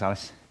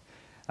Alice.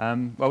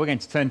 Well, we're going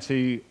to turn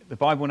to the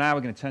Bible now.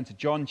 We're going to turn to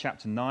John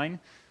chapter 9.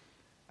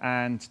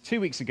 And 2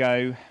 weeks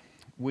ago,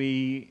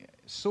 we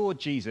saw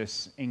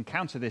Jesus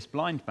encounter this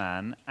blind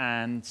man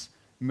and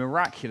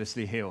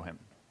miraculously heal him.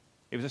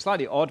 It was a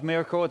slightly odd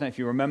miracle. I don't know if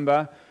you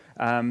remember.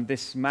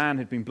 This man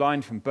had been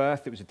blind from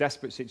birth. It was a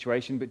desperate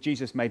situation, but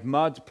Jesus made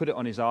mud, put it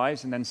on his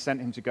eyes, and then sent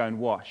him to go and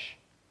wash.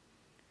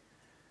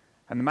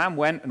 And the man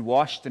went and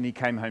washed, and he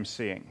came home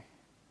seeing.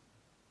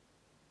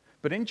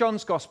 But in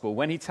John's gospel,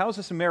 when he tells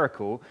us a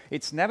miracle,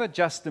 it's never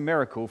just a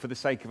miracle for the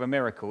sake of a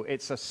miracle.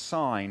 It's a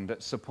sign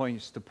that's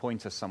supposed to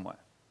point us somewhere.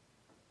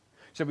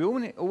 So we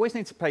always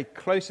need to pay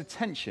close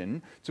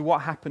attention to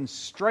what happens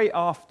straight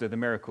after the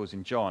miracles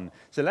in John.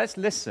 So let's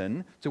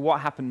listen to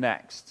what happened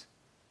next.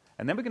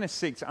 And then we're going to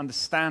seek to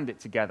understand it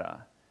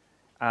together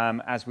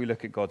as we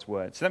look at God's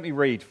word. So let me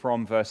read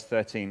from verse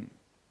 13.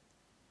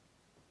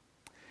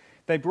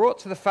 They brought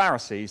to the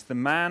Pharisees the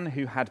man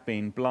who had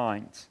been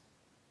blind.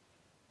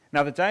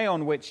 Now, the day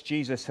on which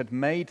Jesus had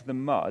made the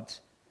mud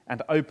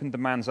and opened the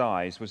man's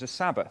eyes was a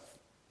Sabbath.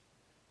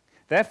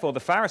 Therefore, the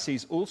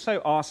Pharisees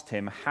also asked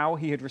him how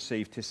he had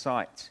received his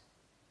sight.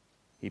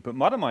 He put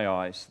mud on my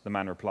eyes, the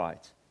man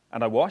replied,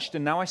 and I washed,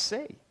 and now I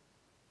see.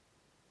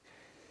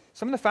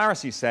 Some of the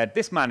Pharisees said,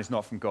 this man is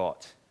not from God,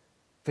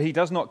 for he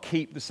does not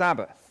keep the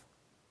Sabbath.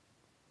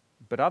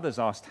 But others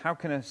asked, how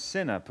can a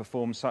sinner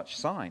perform such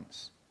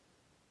signs?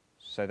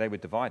 So they were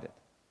divided.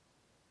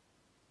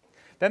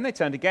 Then they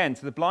turned again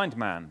to the blind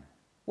man.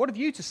 What have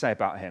you to say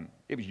about him?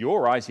 It was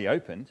your eyes he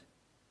opened.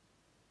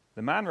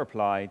 The man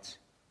replied,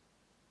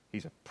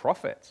 he's a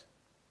prophet.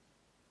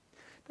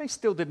 They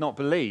still did not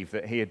believe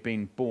that he had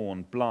been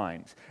born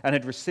blind and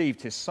had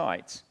received his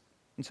sight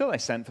until they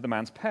sent for the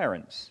man's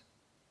parents.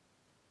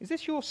 Is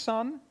this your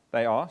son?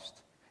 They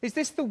asked. Is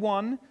this the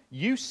one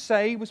you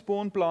say was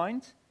born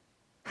blind?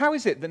 How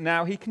is it that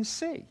now he can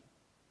see?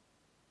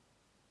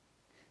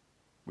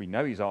 We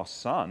know he's our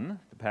son,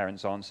 the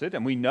parents answered,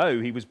 and we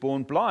know he was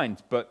born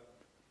blind, but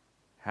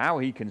how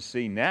he can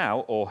see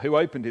now or who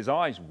opened his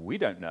eyes, we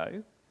don't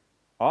know.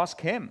 Ask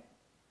him.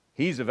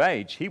 He's of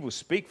age. He will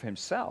speak for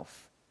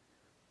himself.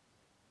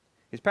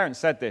 His parents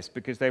said this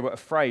because they were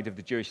afraid of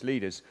the Jewish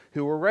leaders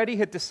who already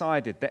had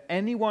decided that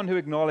anyone who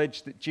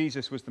acknowledged that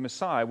Jesus was the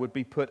Messiah would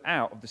be put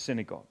out of the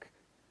synagogue.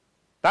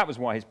 That was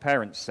why his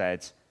parents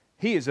said,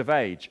 he is of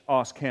age.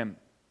 Ask him.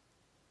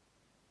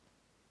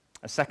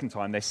 A second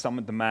time, they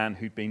summoned the man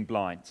who'd been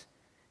blind.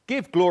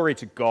 Give glory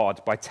to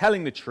God by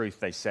telling the truth,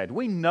 they said.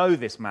 We know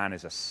this man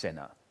is a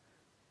sinner.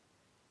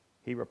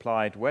 He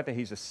replied, whether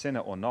he's a sinner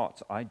or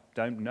not, I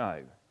don't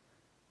know.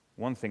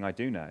 One thing I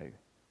do know,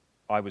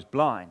 I was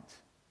blind,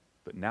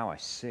 but now I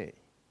see.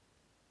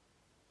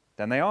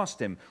 Then they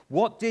asked him,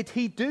 what did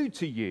he do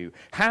to you?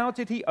 How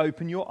did he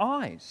open your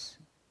eyes?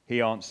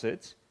 He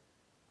answered,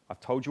 I've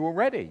told you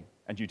already,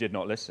 and you did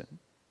not listen.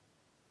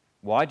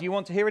 Why do you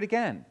want to hear it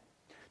again?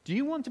 Do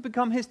you want to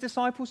become his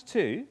disciples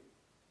too?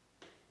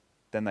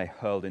 Then they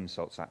hurled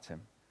insults at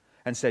him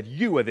and said,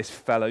 you are this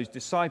fellow's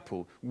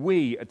disciple.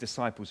 We are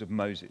disciples of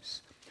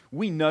Moses.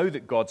 We know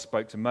that God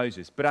spoke to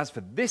Moses, but as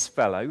for this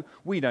fellow,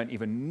 we don't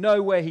even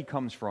know where he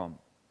comes from.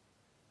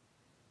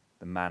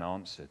 The man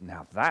answered,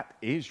 now that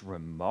is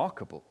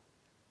remarkable.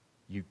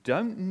 You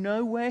don't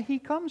know where he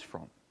comes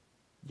from,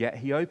 yet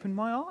he opened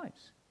my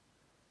eyes.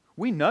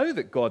 We know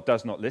that God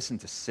does not listen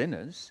to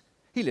sinners.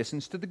 He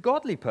listens to the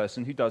godly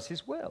person who does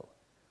his will.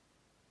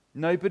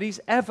 Nobody's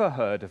ever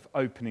heard of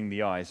opening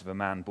the eyes of a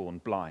man born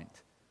blind.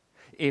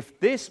 If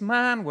this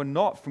man were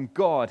not from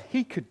God,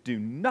 he could do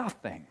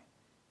nothing.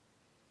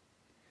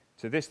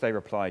 To this they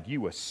replied,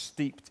 you were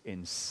steeped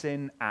in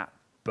sin at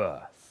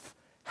birth.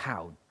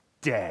 How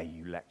dare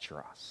you lecture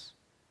us?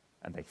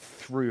 And they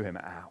threw him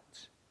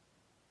out.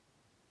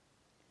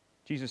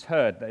 Jesus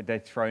heard that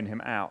they'd thrown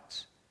him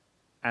out.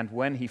 And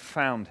when he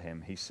found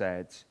him, he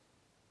said,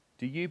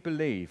 do you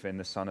believe in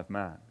the Son of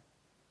Man?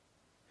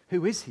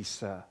 Who is he,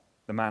 sir?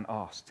 The man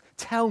asked,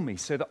 tell me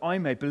so that I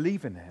may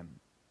believe in him.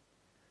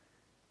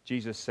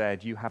 Jesus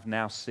said, you have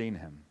now seen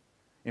him.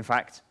 In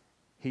fact,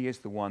 he is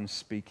the one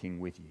speaking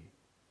with you.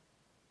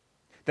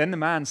 Then the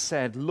man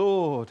said,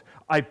 Lord,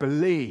 I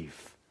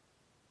believe.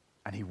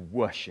 And he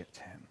worshipped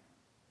him.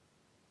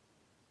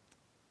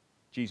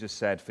 Jesus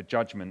said, for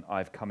judgment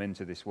I've come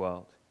into this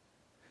world,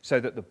 so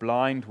that the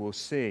blind will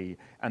see,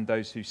 and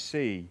those who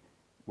see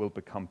will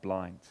become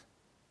blind.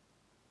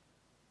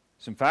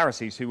 Some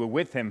Pharisees who were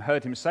with him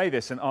heard him say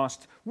this and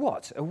asked,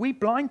 what, are we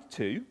blind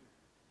too?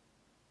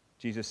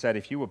 Jesus said,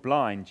 if you were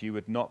blind, you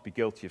would not be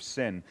guilty of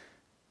sin.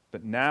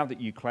 But now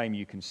that you claim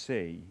you can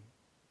see,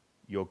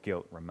 your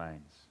guilt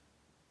remains.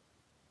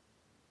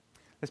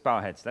 Let's bow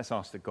our heads. Let's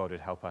ask that God would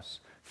help us.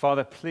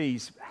 Father,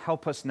 please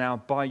help us now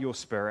by your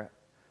Spirit.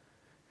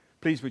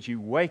 Please would you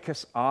wake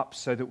us up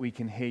so that we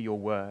can hear your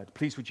word.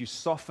 Please would you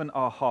soften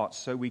our hearts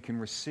so we can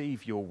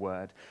receive your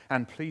word.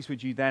 And please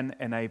would you then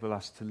enable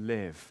us to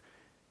live,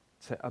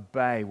 to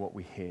obey what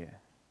we hear.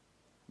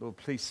 Lord,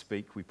 please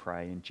speak, we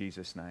pray, in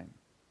Jesus' name.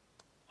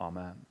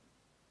 Amen.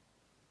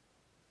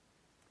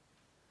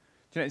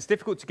 Do you know, it's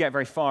difficult to get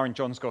very far in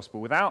John's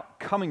gospel without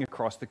coming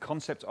across the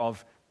concept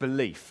of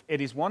belief. It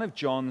is one of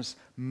John's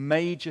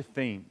major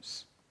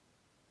themes.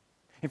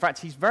 In fact,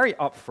 he's very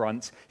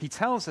upfront. He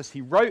tells us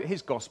he wrote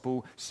his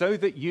gospel so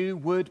that you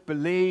would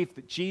believe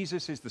that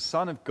Jesus is the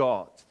Son of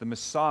God, the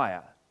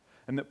Messiah,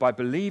 and that by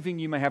believing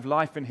you may have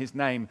life in his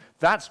name.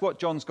 That's what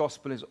John's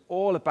gospel is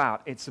all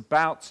about. It's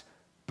about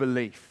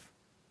belief.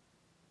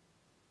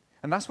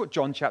 And that's what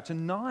John chapter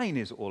 9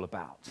 is all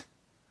about.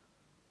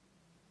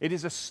 It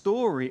is a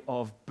story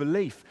of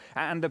belief.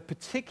 And the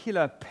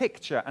particular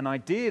picture and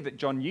idea that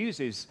John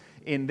uses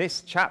in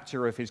this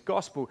chapter of his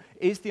gospel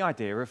is the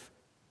idea of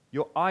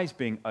your eyes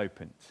being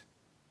opened.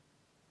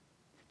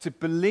 To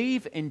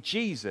believe in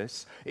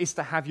Jesus is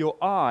to have your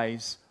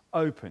eyes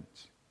opened.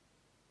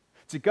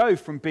 To go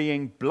from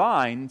being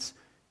blind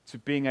to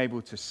being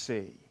able to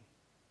see.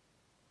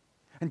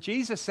 And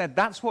Jesus said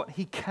that's what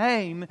he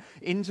came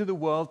into the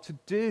world to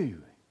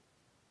do.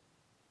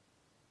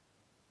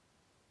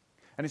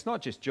 And it's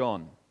not just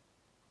John.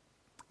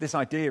 This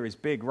idea is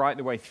big right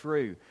the way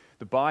through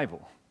the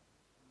Bible.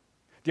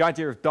 The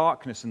idea of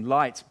darkness and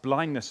light,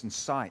 blindness and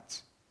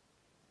sight.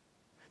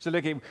 So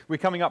look, we're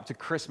coming up to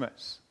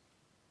Christmas.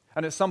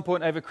 And at some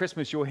point over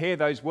Christmas, you'll hear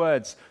those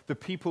words, the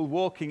people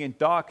walking in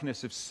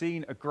darkness have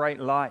seen a great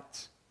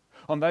light.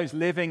 On those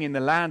living in the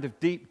land of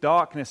deep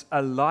darkness,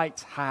 a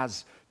light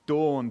has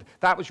dawned.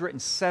 That was written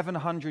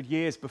 700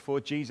 years before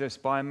Jesus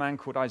by a man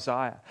called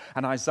Isaiah.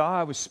 And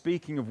Isaiah was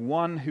speaking of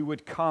one who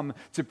would come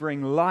to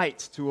bring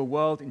light to a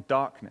world in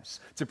darkness,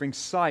 to bring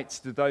sight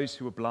to those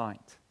who are blind.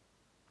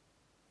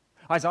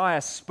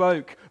 Isaiah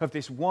spoke of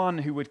this one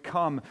who would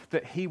come,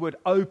 that he would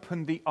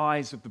open the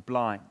eyes of the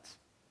blind.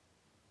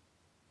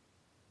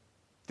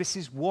 This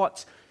is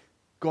what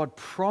God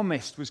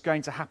promised was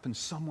going to happen.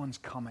 Someone's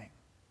coming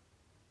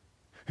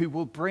who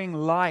will bring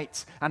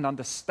light and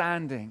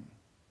understanding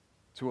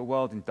to a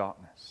world in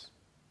darkness.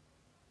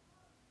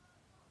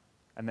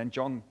 And then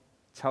John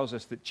tells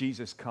us that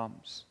Jesus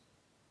comes.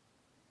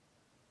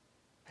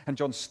 And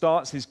John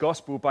starts his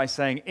gospel by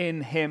saying,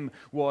 in him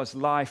was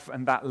life,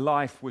 and that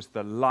life was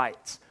the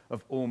light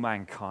of all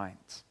mankind.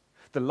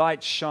 The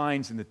light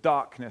shines in the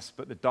darkness,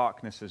 but the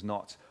darkness has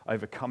not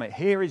overcome it.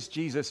 Here is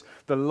Jesus,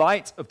 the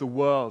light of the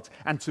world.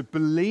 And to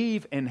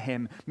believe in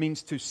him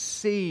means to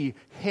see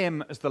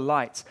him as the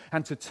light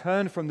and to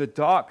turn from the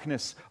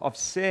darkness of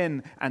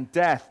sin and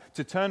death,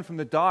 to turn from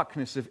the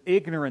darkness of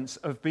ignorance,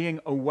 of being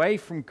away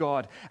from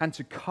God, and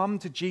to come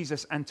to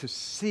Jesus and to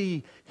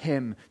see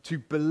him, to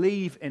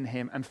believe in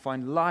him and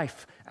find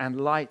life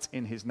and light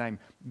in his name.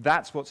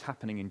 That's what's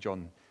happening in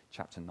John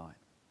chapter 9.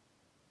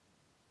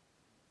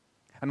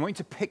 And I want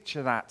you to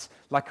picture that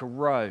like a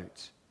road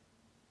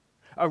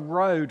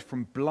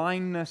from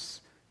blindness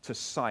to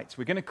sight.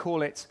 We're going to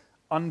call it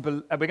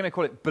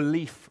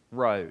Belief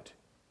Road.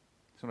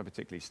 It's not a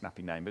particularly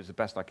snappy name, but it's the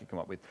best I could come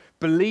up with.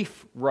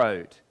 Belief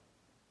Road.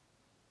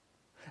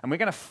 And we're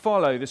going to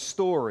follow the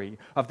story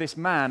of this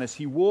man as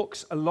he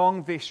walks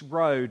along this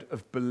road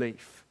of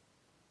belief.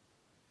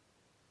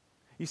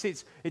 You see,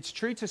 it's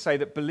true to say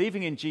that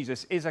believing in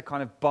Jesus is a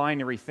kind of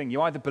binary thing.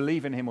 You either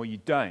believe in him or you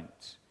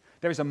don't.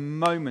 There is a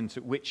moment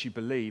at which you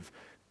believe,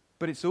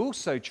 but it's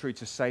also true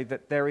to say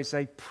that there is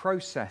a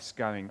process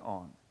going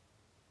on.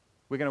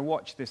 We're going to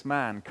watch this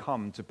man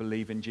come to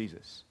believe in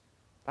Jesus.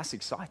 That's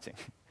exciting.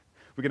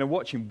 We're going to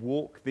watch him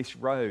walk this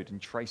road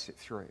and trace it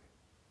through.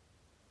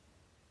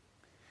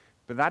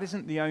 But that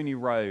isn't the only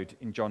road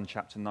in John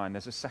chapter 9.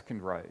 There's a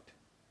second road.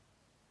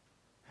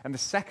 And the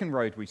second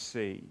road we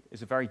see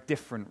is a very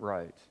different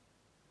road.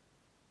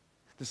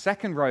 The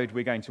second road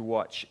we're going to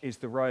watch is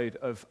the road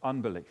of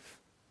unbelief,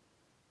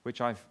 which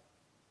I've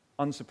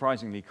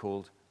unsurprisingly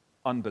called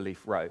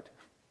Unbelief Road.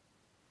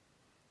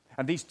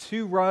 And these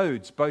two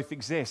roads both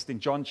exist in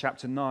John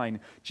chapter 9.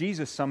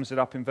 Jesus sums it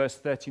up in verse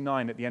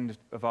 39 at the end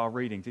of our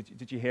reading.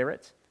 Did you hear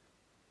it?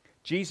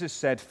 Jesus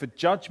said, "For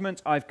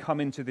judgment I've come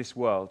into this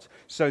world,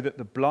 so that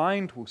the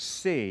blind will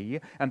see,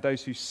 and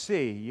those who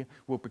see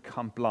will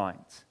become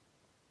blind."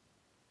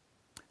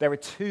 There are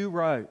two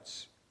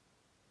roads.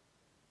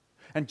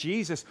 And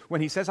Jesus, when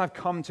he says, I've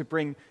come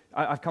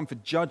for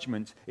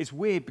judgment, it's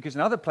weird because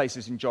in other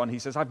places in John, he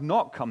says, I've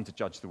not come to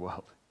judge the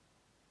world.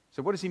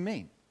 So what does he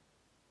mean?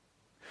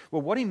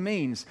 Well, what he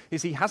means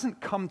is he hasn't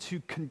come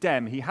to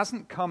condemn. He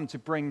hasn't come to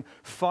bring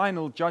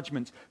final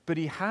judgment, but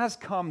he has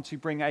come to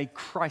bring a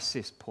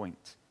crisis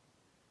point.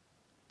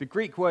 The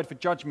Greek word for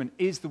judgment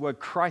is the word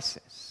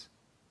crisis.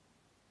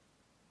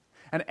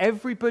 And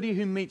everybody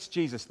who meets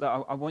Jesus,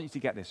 I want you to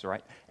get this, all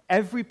right?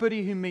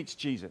 Everybody who meets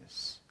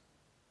Jesus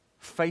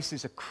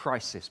faces a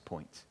crisis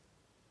point.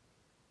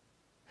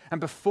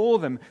 And before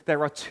them,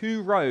 there are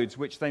two roads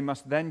which they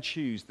must then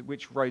choose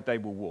which road they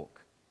will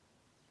walk.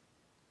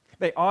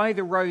 They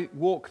either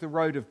walk the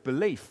road of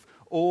belief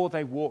or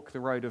they walk the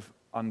road of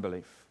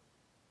unbelief.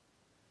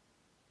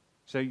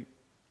 So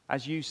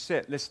as you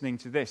sit listening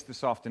to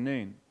this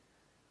afternoon,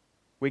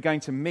 We're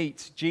going to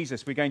meet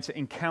Jesus. We're going to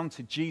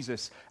encounter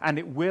Jesus. And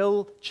it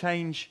will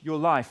change your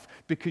life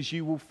because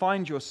you will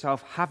find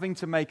yourself having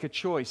to make a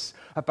choice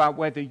about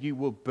whether you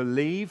will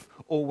believe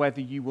or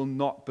whether you will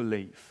not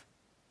believe.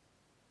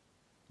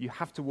 You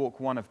have to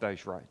walk one of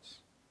those roads.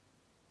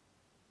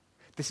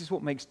 This is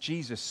what makes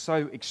Jesus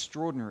so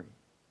extraordinary.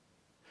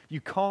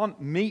 You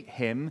can't meet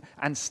him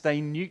and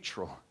stay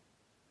neutral.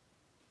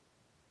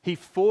 He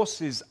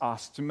forces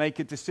us to make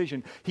a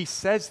decision. He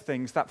says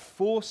things that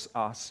force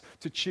us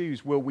to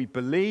choose. Will we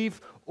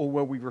believe or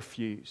will we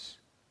refuse?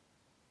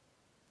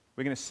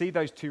 We're going to see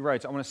those two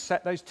roads. I want to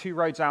set those two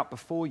roads out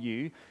before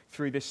you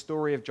through this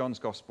story of John's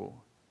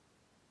Gospel.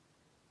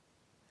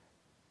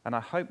 And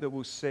I hope that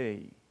we'll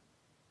see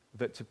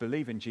that to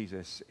believe in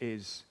Jesus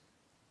is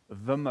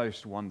the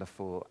most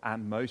wonderful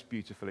and most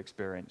beautiful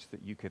experience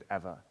that you could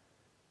ever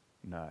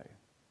know.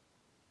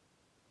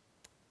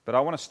 But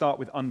I want to start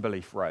with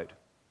unbelief road.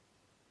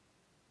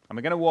 And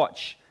we're going to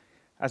watch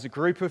as a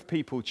group of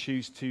people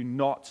choose to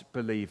not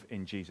believe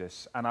in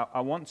Jesus. And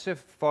I want to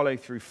follow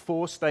through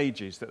 4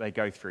 stages that they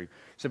go through.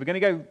 So we're going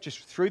to go just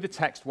through the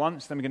text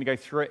once, then we're going to go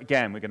through it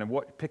again. We're going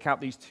to pick out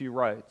these 2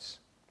 roads.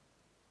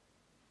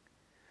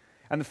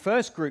 And the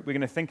first group we're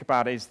going to think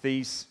about is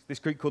this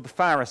group called the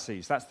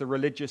Pharisees. That's the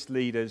religious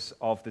leaders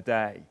of the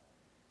day.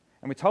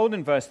 And we're told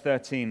in verse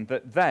 13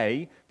 that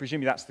they,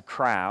 presumably that's the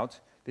crowd,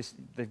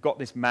 they've got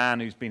this man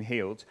who's been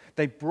healed.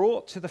 They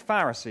brought to the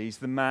Pharisees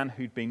the man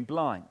who'd been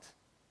blind.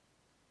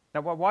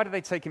 Now, why did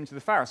they take him to the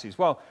Pharisees?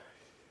 Well,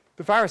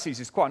 the Pharisees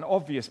is quite an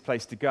obvious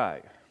place to go.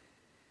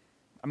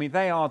 I mean,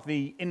 they are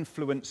the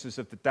influencers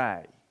of the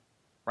day,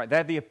 right?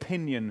 They're the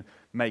opinion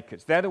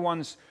makers. They're the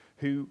ones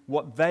who,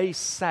 what they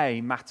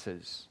say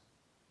matters.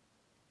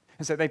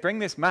 And so they bring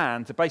this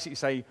man to basically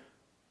say,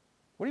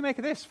 what do you make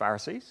of this,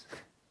 Pharisees?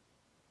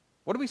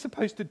 What are we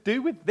supposed to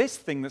do with this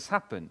thing that's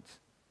happened?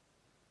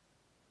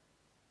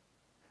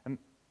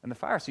 And the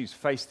Pharisees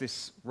face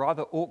this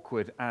rather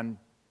awkward and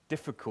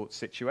difficult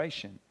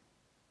situation.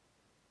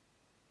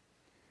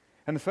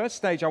 And the first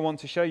stage I want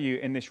to show you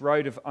in this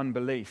road of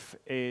unbelief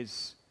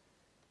is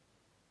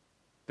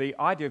the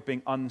idea of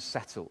being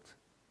unsettled.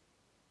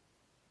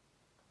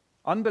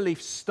 Unbelief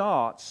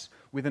starts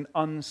with an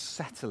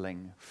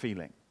unsettling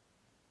feeling.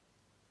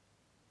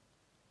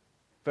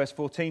 Verse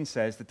 14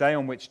 says, the day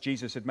on which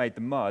Jesus had made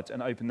the mud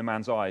and opened the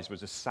man's eyes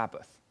was a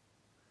Sabbath.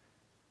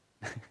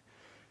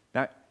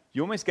 Now,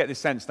 you almost get this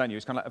sense, don't you?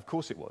 It's kind of like, of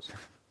course it was.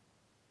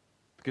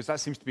 Because that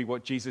seems to be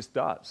what Jesus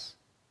does.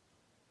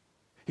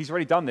 He's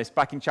already done this.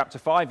 Back in chapter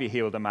 5, he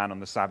healed a man on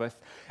the Sabbath.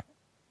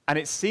 And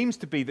it seems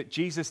to be that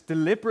Jesus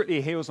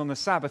deliberately heals on the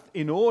Sabbath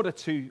in order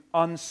to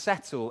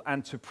unsettle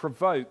and to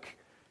provoke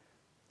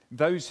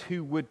those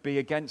who would be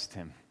against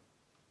him.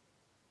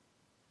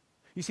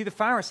 You see, the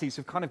Pharisees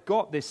have kind of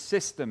got this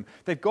system.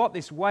 They've got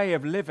this way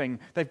of living.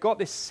 They've got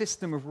this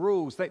system of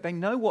rules. They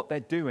know what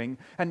they're doing.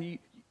 And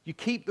you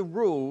keep the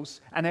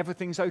rules and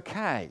everything's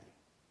okay.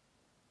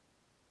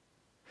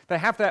 They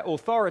have their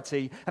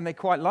authority and they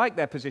quite like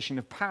their position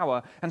of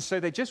power. And so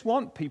they just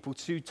want people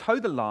to toe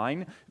the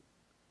line.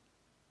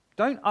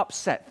 Don't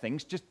upset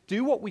things. Just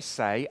do what we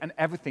say and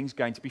everything's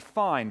going to be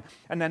fine.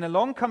 And then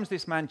along comes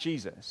this man,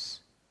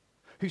 Jesus,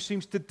 who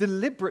seems to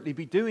deliberately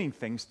be doing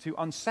things to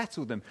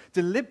unsettle them,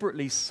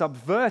 deliberately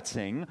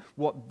subverting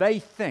what they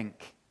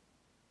think,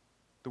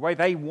 the way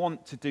they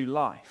want to do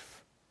life.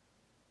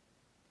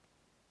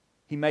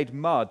 He made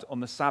mud on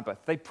the Sabbath.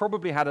 They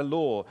probably had a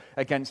law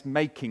against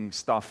making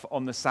stuff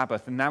on the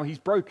Sabbath, and now he's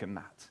broken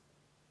that.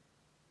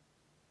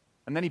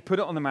 And then he put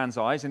it on the man's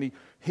eyes, and he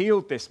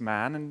healed this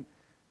man, and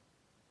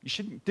you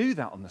shouldn't do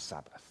that on the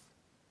Sabbath.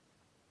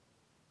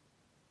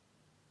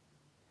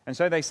 And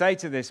so they say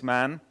to this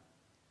man,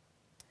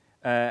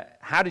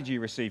 how did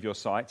you receive your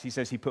sight? He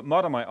says, he put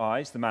mud on my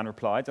eyes, the man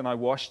replied, and I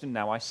washed, and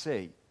now I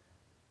see.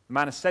 The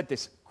man has said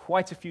this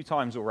quite a few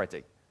times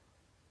already.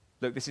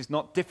 Look, this is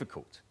not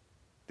difficult.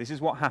 This is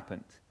what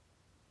happened.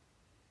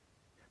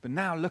 But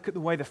now look at the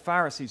way the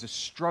Pharisees are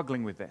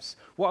struggling with this.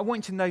 What I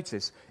want you to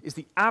notice is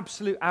the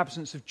absolute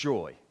absence of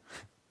joy.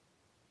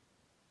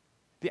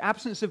 The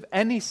absence of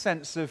any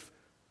sense of,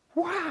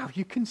 wow,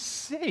 you can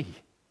see.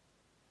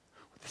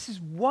 This is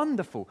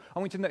wonderful. I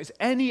want you to notice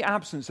any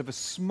absence of a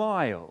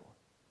smile.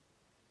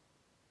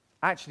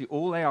 Actually,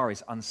 all they are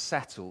is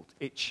unsettled.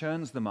 It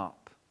churns them up.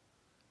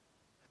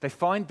 They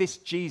find this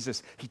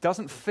Jesus, he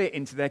doesn't fit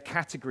into their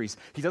categories.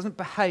 He doesn't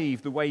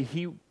behave the way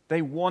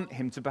they want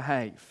him to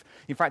behave.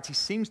 In fact, he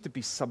seems to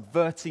be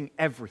subverting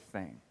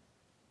everything.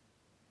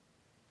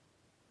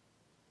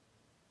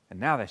 And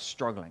now they're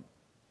struggling.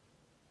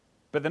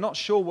 But they're not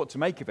sure what to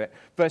make of it.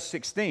 Verse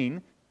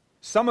 16,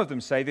 some of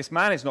them say, this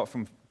man is not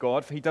from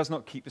God, for he does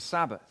not keep the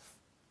Sabbath.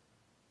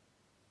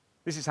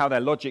 This is how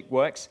their logic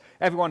works.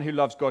 Everyone who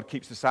loves God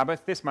keeps the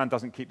Sabbath. This man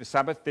doesn't keep the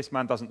Sabbath. This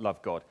man doesn't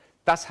love God.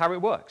 That's how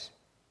it works.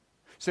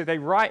 So they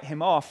write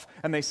him off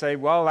and they say,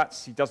 well,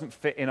 he doesn't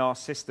fit in our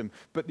system.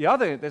 But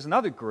there's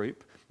another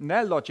group, and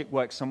their logic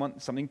works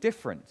something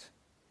different.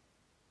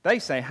 They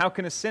say, how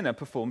can a sinner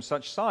perform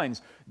such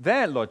signs?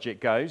 Their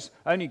logic goes,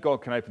 only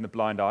God can open the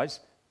blind eyes.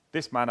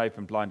 this man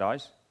opened blind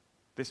eyes.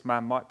 This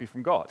man might be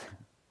from God.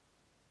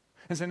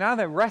 And so now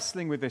they're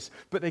wrestling with this,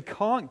 but they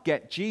can't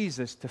get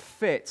Jesus to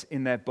fit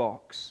in their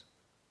box.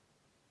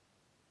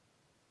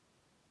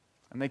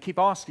 And they keep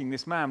asking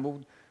this man,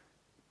 well,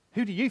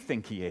 who do you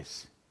think he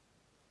is?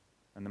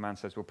 And the man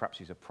says, well, perhaps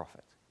he's a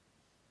prophet.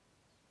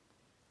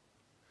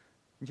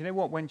 And you know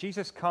what? When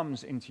Jesus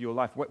comes into your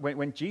life,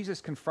 when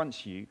Jesus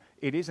confronts you,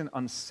 it is an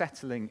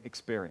unsettling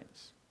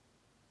experience.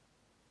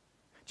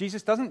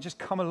 Jesus doesn't just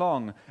come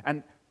along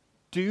and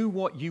do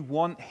what you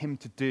want him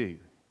to do.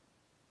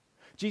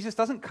 Jesus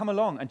doesn't come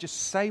along and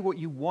just say what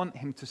you want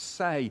him to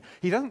say.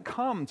 He doesn't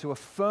come to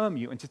affirm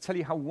you and to tell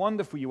you how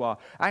wonderful you are.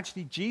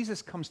 Actually,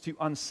 Jesus comes to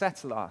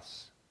unsettle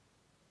us.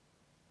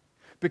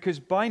 Because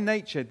by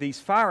nature, these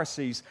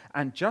Pharisees,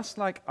 and just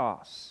like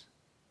us,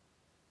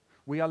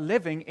 we are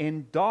living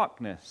in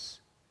darkness.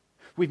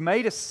 We've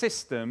made a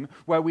system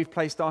where we've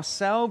placed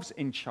ourselves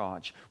in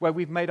charge, where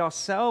we've made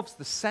ourselves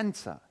the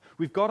center.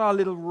 We've got our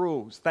little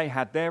rules. They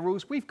had their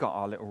rules. We've got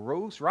our little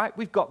rules, right?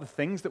 We've got the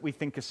things that we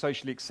think are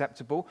socially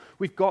acceptable.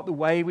 We've got the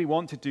way we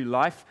want to do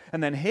life.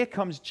 And then here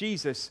comes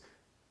Jesus,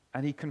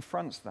 and he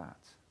confronts that.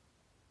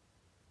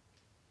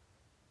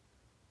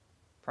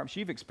 Perhaps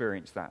you've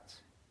experienced that.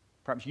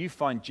 Perhaps you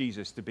find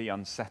Jesus to be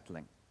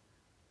unsettling.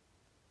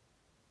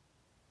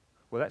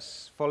 Well,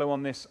 let's follow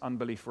on this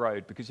unbelief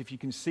road, because if you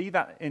can see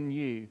that in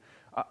you,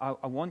 I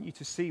want you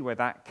to see where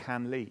that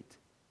can lead.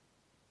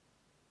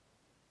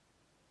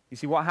 You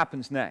see, what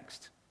happens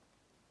next?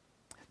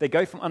 They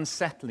go from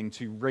unsettling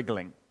to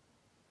wriggling.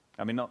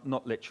 I mean,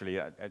 not literally.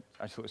 I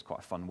thought it was quite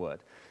a fun word.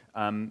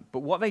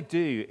 But what they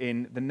do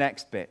in the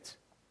next bit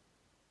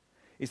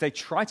is they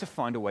try to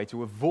find a way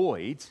to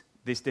avoid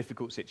this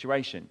difficult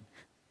situation.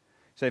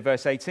 So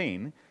verse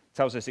 18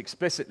 tells us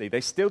explicitly,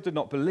 they still did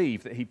not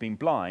believe that he'd been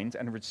blind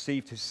and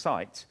received his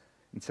sight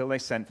until they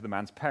sent for the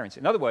man's parents.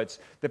 In other words,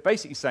 they're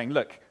basically saying,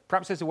 look,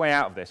 perhaps there's a way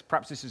out of this.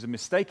 Perhaps this is a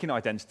mistaken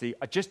identity.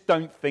 I just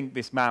don't think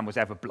this man was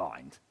ever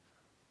blind.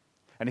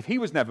 And if he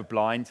was never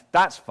blind,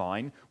 that's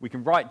fine. We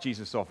can write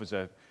Jesus off as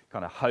a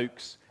kind of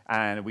hoax,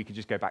 and we can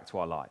just go back to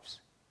our lives.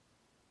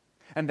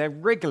 And they're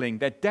wriggling.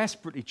 They're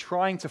desperately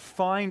trying to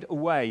find a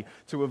way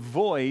to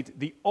avoid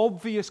the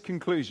obvious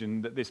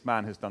conclusion that this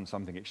man has done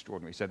something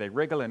extraordinary. So they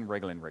wriggle and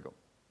wriggle and wriggle.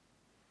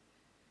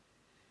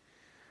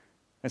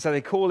 And so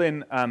they call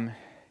in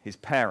his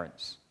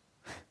parents.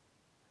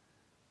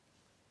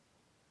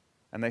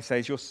 And they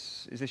say,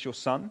 is this your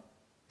son?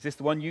 Is this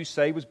the one you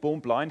say was born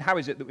blind? How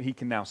is it that he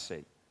can now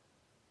see?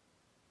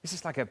 This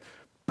is like a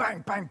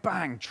bang, bang,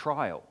 bang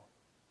trial.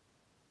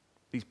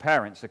 These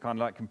parents are kind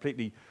of like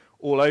completely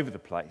all over the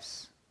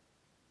place.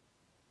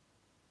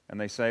 And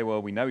they say,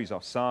 well, we know he's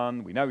our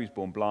son. We know he's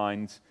born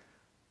blind.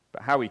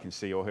 But how he can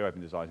see or who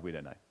opened his eyes, we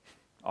don't know.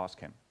 Ask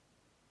him.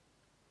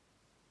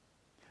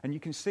 And you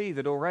can see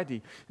that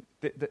already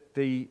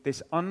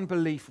this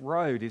unbelief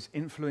road is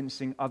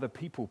influencing other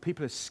people.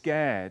 People are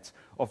scared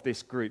of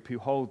this group who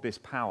hold this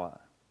power.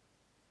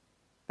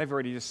 They've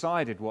already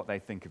decided what they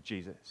think of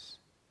Jesus.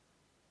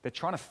 They're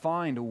trying to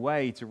find a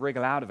way to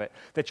wriggle out of it.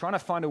 They're trying to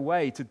find a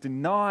way to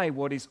deny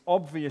what is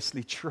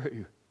obviously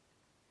true.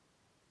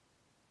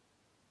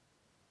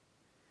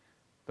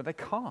 But they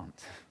can't.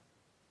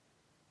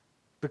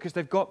 Because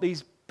they've got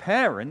these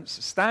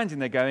parents standing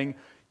there going,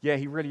 yeah,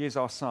 he really is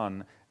our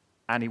son,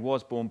 and he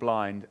was born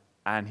blind,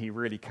 and he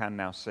really can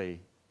now see.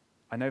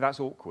 I know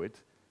that's awkward,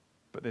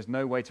 but there's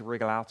no way to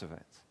wriggle out of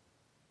it.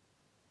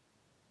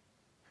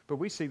 But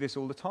we see this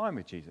all the time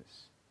with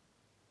Jesus.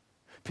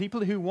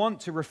 People who want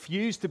to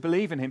refuse to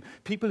believe in him,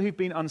 people who've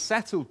been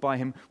unsettled by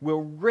him,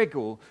 will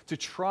wriggle to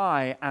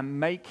try and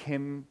make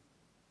him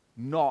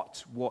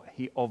not what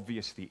he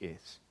obviously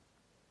is.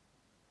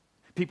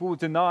 People will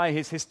deny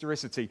his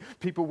historicity.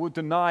 People will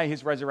deny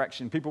his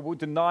resurrection. People will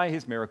deny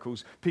his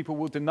miracles. People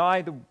will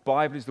deny the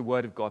Bible is the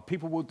word of God.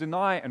 People will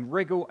deny and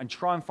wriggle and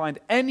try and find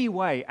any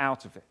way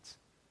out of it.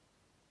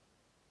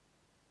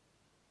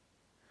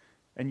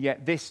 And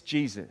yet this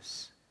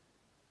Jesus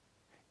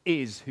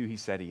is who he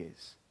said he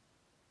is.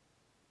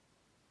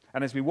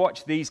 And as we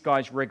watch these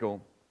guys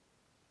wriggle,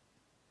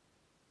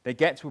 they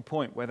get to a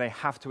point where they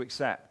have to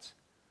accept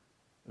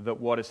that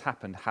what has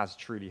happened has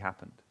truly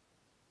happened.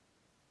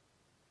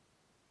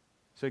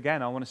 So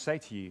again, I want to say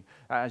to you,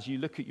 as you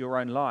look at your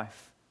own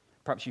life,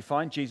 perhaps you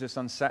find Jesus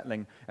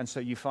unsettling, and so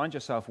you find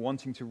yourself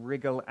wanting to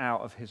wriggle out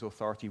of his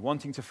authority,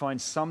 wanting to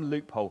find some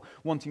loophole,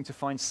 wanting to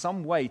find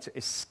some way to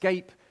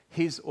escape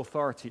his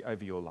authority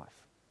over your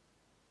life.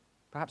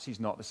 Perhaps he's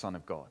not the Son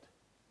of God.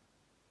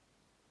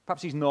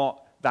 Perhaps he's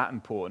not that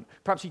important.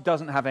 Perhaps he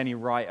doesn't have any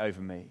right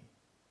over me.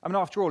 I mean,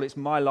 after all, it's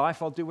my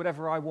life. I'll do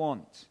whatever I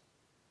want.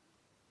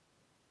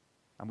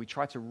 And we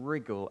try to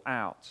wriggle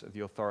out of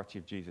the authority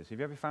of Jesus. Have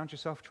you ever found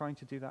yourself trying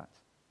to do that?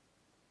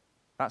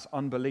 That's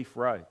unbelief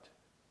road.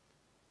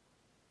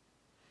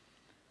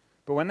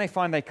 But when they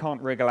find they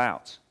can't wriggle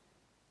out,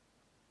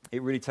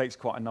 it really takes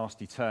quite a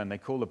nasty turn. They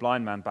call the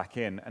blind man back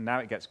in, and now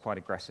it gets quite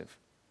aggressive.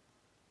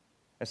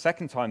 A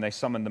second time they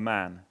summon the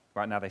man.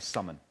 Right now they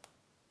summon.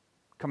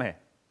 Come here.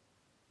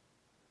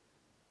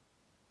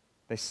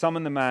 They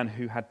summoned the man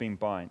who had been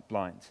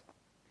blind.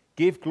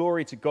 Give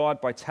glory to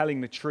God by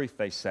telling the truth,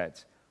 they said.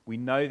 We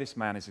know this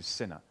man is a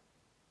sinner.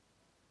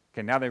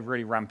 Okay, now they're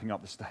really ramping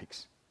up the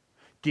stakes.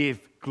 Give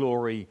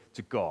glory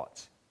to God.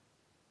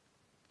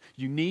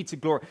 You need to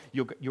glory.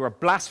 You're a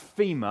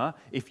blasphemer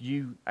if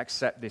you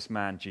accept this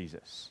man,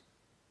 Jesus.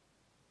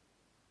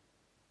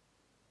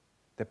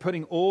 They're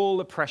putting all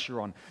the pressure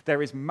on.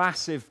 There is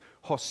massive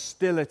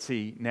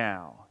hostility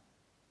now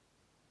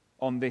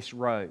on this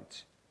road.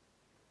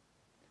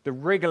 The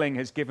wriggling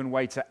has given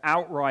way to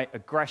outright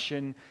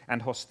aggression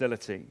and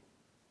hostility.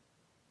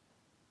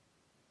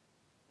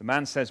 The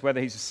man says,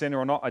 whether he's a sinner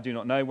or not, I do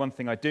not know. One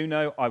thing I do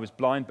know, I was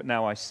blind, but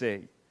now I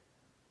see.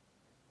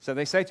 So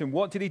they say to him,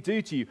 what did he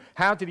do to you?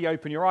 How did he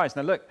open your eyes?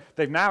 Now look,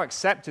 they've now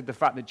accepted the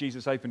fact that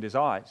Jesus opened his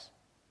eyes.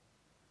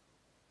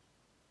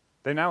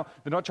 They're not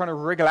trying to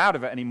wriggle out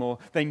of it anymore.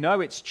 They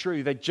know it's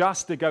true. They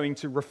just are going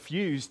to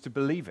refuse to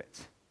believe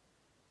it.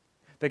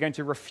 They're going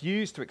to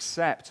refuse to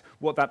accept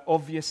what that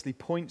obviously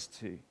points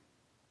to.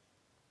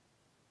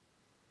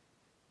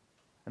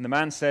 And the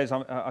man says,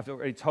 I've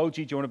already told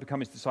you, do you want to become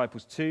his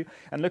disciples too?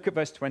 And look at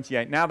verse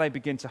 28. Now they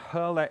begin to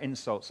hurl their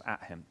insults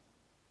at him.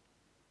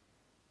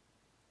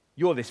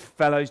 You're this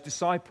fellow's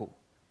disciple.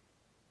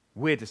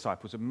 We're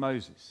disciples of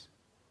Moses.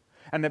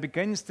 And there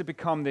begins to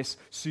become this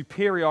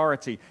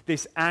superiority,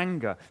 this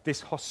anger,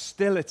 this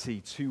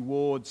hostility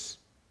towards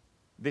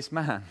this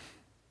man.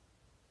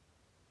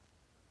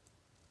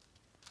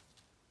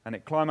 And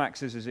it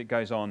climaxes as it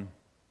goes on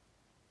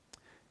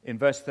in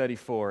verse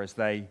 34 as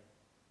they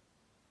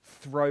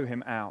throw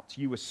him out.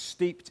 You were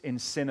steeped in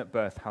sin at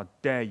birth. How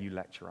dare you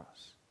lecture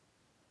us?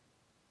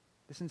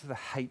 Listen to the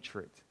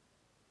hatred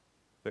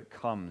that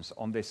comes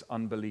on this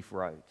unbelief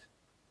road.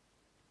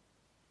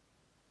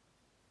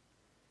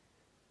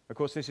 Of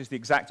course, this is the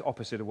exact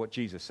opposite of what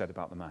Jesus said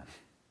about the man.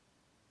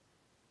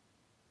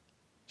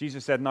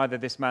 Jesus said neither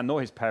this man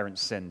nor his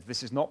parents sinned.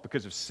 This is not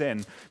because of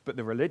sin, but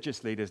the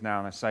religious leaders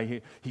now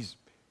say,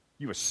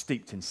 you were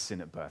steeped in sin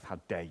at birth. How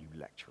dare you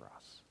lecture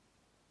us?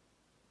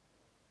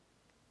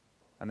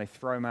 And they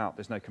throw him out.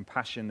 There's no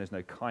compassion. There's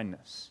no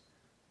kindness.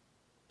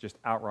 Just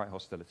outright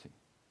hostility.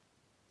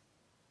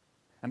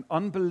 An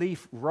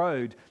unbelief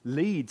road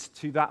leads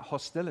to that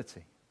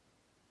hostility.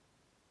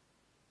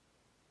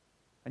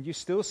 And you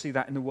still see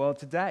that in the world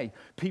today.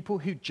 People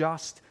who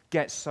just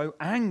get so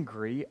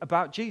angry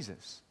about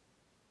Jesus.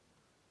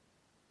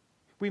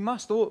 We've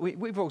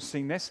all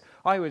seen this.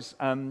 I was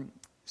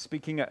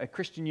speaking at a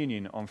Christian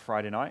Union on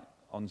Friday night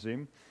on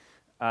Zoom.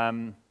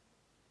 And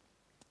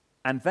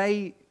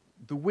they,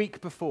 the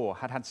week before,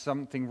 had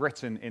something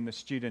written in the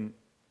student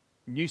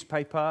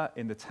newspaper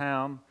in the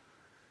town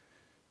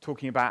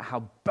talking about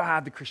how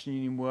bad the Christian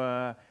Union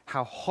were,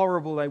 how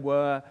horrible they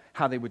were,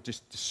 how they were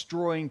just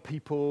destroying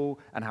people,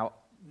 and how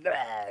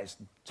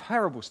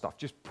terrible stuff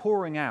just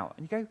pouring out.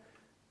 And you go,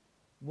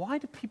 why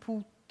do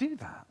people do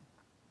that?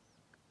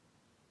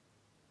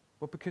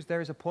 Well, because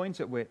there is a point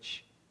at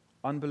which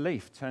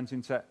unbelief turns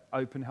into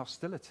open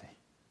hostility.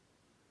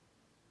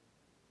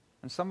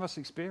 And some of us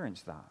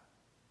experience that.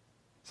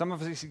 Some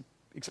of us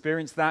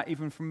experience that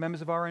even from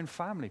members of our own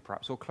family,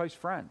 perhaps, or close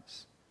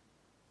friends,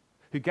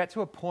 who get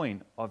to a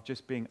point of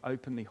just being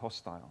openly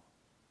hostile.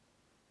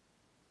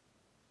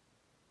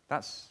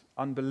 That's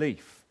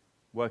unbelief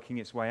working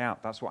its way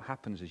out. That's what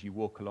happens as you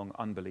walk along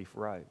unbelief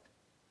road.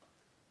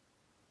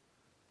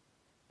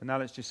 But now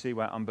let's just see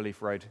where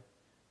unbelief road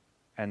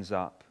ends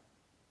up.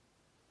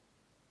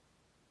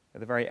 At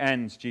the very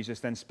end, Jesus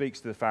then speaks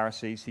to the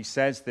Pharisees. He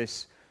says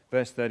this,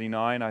 verse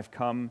 39, I've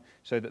come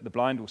so that the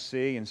blind will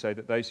see and so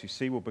that those who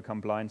see will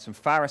become blind. Some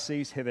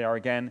Pharisees, here they are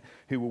again,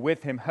 who were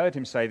with him, heard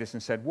him say this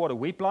and said, what, are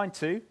we blind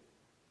too?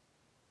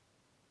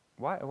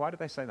 Why did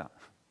they say that?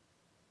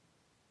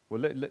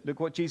 Well,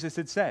 look what Jesus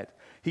had said.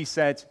 He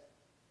said,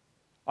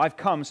 I've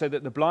come so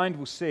that the blind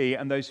will see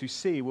and those who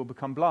see will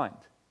become blind.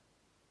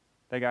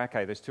 They go,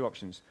 okay, there's two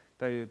options.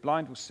 The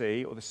blind will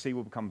see or the see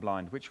will become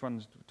blind. Which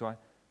ones do I...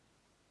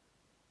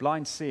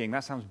 Blind seeing,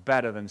 that sounds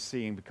better than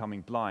seeing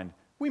becoming blind.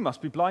 We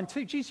must be blind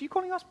too. Jesus, are you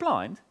calling us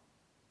blind?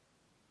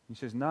 He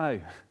says,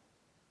 no.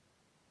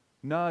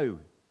 No.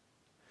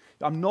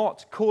 I'm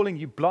not calling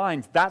you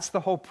blind. That's the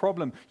whole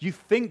problem. You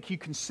think you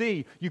can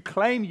see. You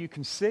claim you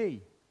can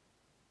see.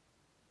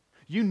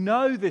 You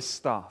know this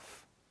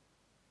stuff.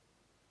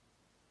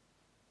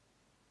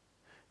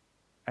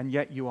 And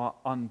yet you are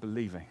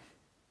unbelieving.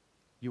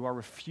 You are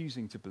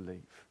refusing to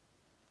believe.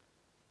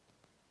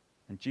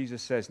 And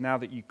Jesus says, now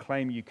that you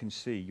claim you can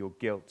see, your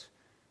guilt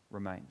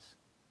remains.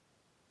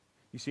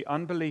 You see,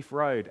 unbelief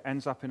road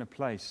ends up in a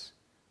place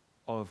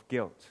of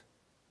guilt,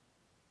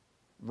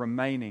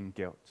 remaining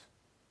guilt.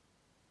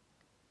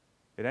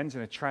 It ends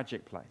in a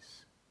tragic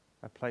place,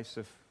 a place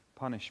of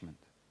punishment,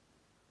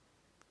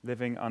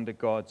 living under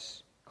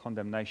God's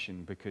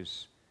condemnation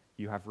because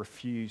you have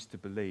refused to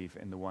believe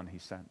in the one he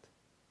sent.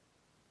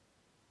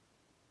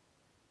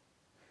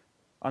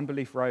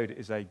 Unbelief road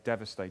is a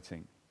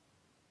devastating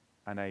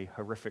and a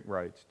horrific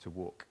road to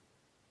walk.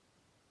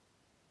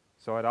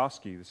 So I'd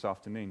ask you this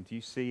afternoon, do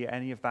you see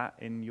any of that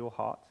in your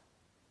heart?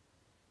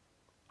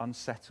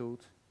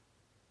 unsettled,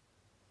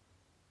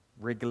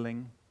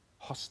 wriggling,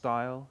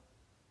 hostile,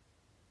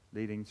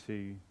 leading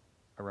to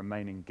a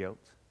remaining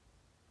guilt?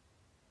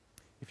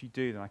 If you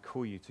do, then I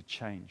call you to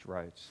change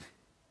roads.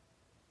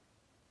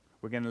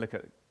 We're going to look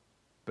at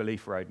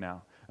Belief Road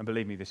now, and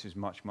believe me, this is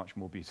much, much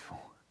more beautiful.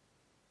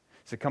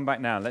 So come back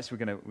now.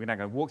 We're now going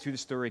to walk through the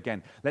story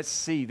again. Let's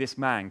see this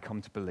man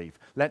come to believe.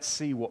 Let's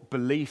see what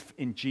belief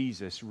in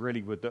Jesus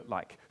really would look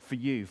like for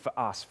you, for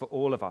us, for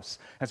all of us,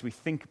 as we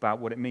think about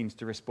what it means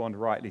to respond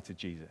rightly to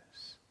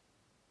Jesus.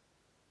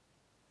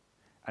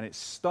 And it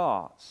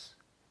starts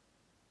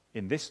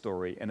in this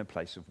story in a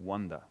place of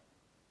wonder.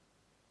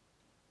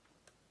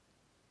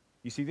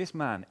 You see, this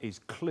man is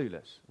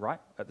clueless,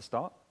 right, at the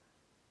start.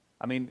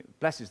 I mean,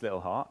 bless his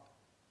little heart.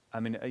 I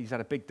mean, he's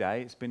had a big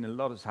day. It's been a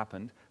lot has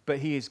happened. But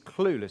he is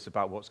clueless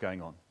about what's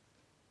going on.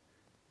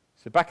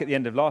 So back at the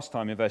end of last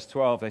time in verse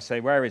 12, they say,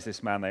 where is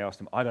this man? They asked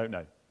him. I don't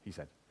know, he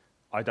said.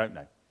 I don't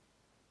know.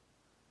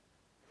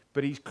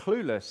 But he's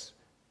clueless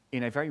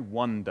in a very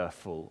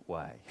wonderful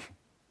way.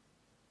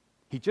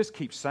 He just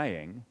keeps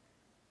saying,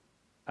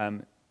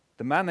 the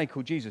man they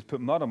called Jesus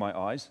put mud on my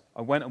eyes.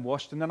 I went and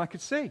washed and then I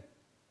could see.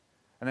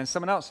 And then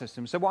someone else says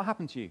to him, so what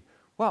happened to you?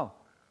 Well,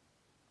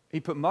 he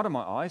put mud on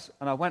my eyes,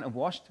 and I went and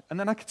washed, and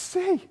then I could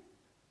see.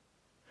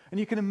 And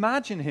you can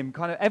imagine him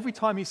kind of every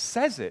time he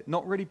says it,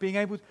 not really being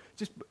able to,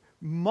 just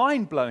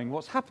mind-blowing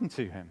what's happened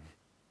to him.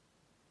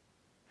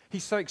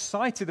 He's so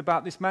excited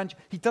about this man.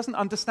 He doesn't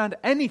understand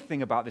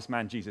anything about this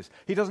man, Jesus.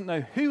 He doesn't know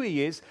who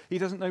he is. He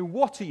doesn't know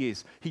what he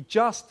is. He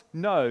just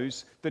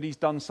knows that he's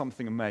done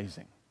something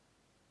amazing.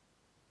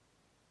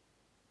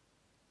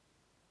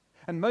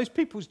 And most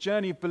people's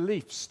journey of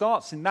belief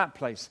starts in that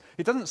place.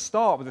 It doesn't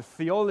start with a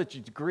theology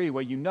degree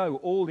where you know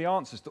all the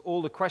answers to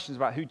all the questions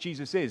about who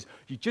Jesus is.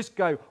 You just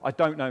go, I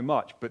don't know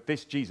much, but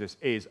this Jesus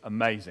is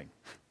amazing.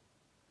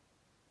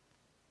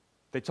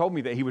 They told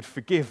me that he would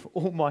forgive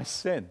all my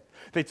sin.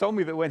 They told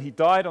me that when he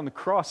died on the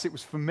cross, it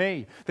was for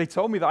me. They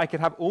told me that I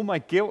could have all my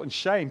guilt and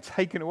shame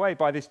taken away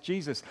by this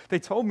Jesus. They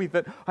told me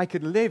that I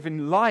could live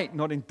in light,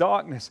 not in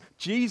darkness.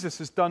 Jesus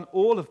has done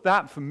all of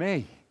that for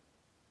me.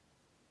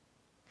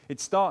 It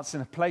starts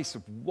in a place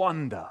of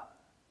wonder.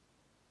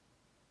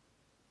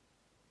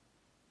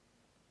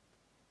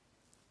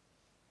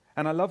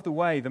 And I love the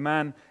way the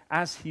man,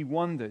 as he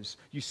wonders,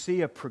 you see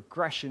a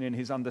progression in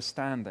his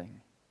understanding.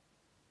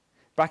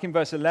 Back in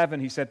verse 11,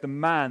 he said, the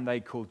man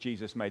they called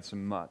Jesus made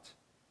some mud.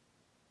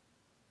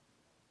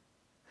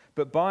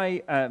 But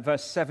by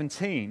verse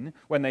 17,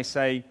 when they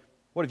say,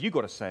 what have you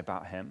got to say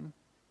about him?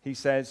 He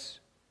says,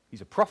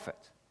 he's a prophet.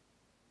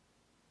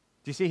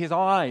 Do you see his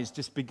eyes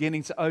just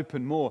beginning to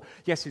open more?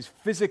 Yes, his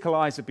physical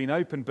eyes have been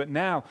opened, but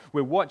now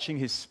we're watching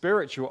his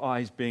spiritual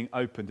eyes being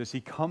opened as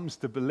he comes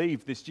to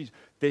believe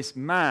this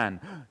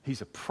man, he's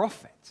a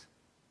prophet.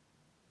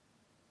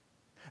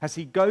 As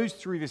he goes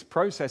through this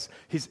process,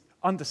 his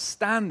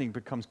understanding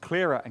becomes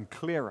clearer and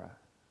clearer.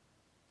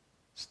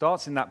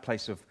 Starts in that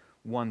place of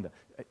wonder.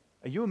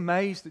 Are you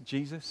amazed at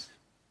Jesus?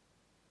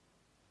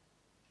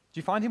 Do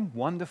you find him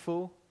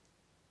wonderful?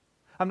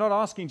 I'm not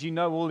asking, do you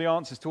know all the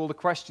answers to all the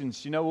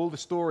questions? Do you know all the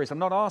stories? I'm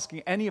not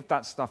asking any of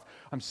that stuff.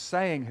 I'm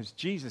saying, has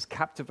Jesus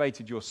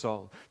captivated your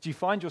soul? Do you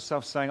find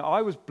yourself saying,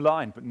 I was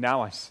blind, but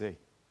now I see?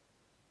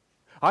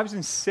 I was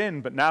in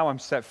sin, but now I'm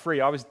set free.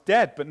 I was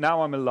dead, but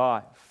now I'm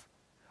alive.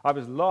 I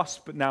was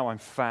lost, but now I'm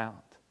found.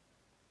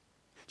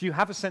 Do you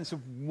have a sense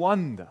of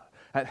wonder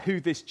at who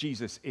this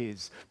Jesus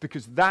is?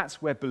 Because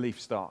that's where belief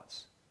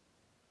starts.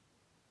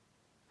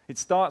 It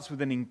starts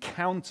with an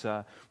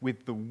encounter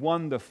with the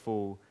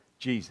wonderful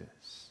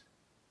Jesus.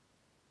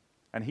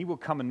 And he will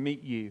come and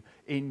meet you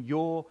in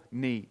your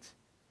need,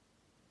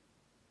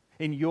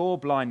 in your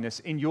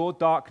blindness, in your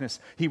darkness.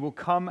 He will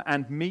come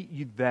and meet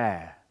you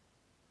there.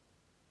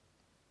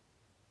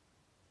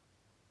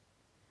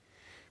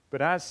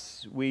 But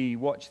as we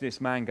watch this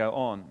man go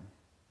on,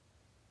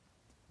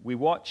 we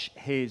watch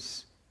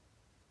his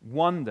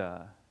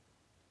wonder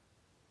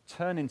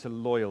turn into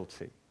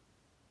loyalty.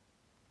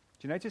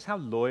 Do you notice how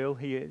loyal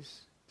he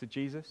is to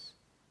Jesus?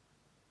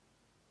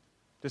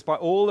 Despite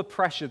all the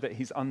pressure that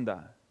he's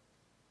under,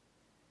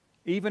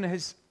 even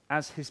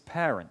as his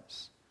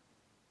parents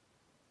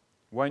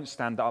won't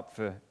stand up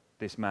for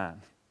this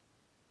man.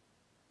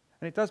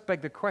 And it does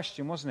beg the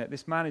question, wasn't it?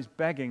 This man is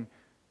begging,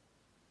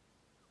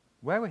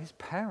 where were his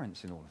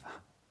parents in all of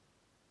that?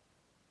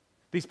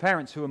 These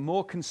parents who are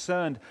more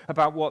concerned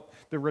about what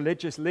the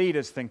religious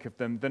leaders think of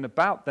them than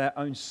about their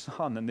own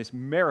son and this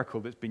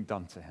miracle that's been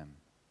done to him.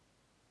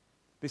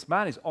 This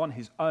man is on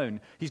his own.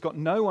 He's got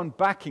no one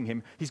backing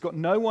him. He's got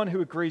no one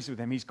who agrees with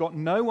him. He's got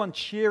no one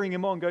cheering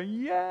him on, going,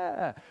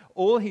 yeah.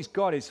 All he's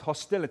got is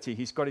hostility.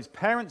 He's got his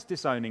parents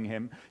disowning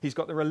him. He's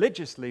got the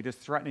religious leaders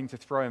threatening to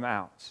throw him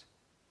out.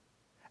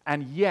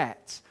 And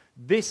yet,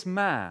 this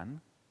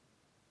man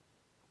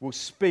will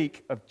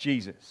speak of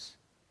Jesus.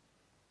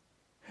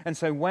 And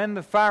so when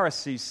the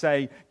Pharisees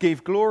say,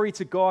 give glory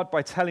to God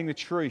by telling the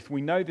truth, we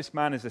know this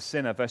man is a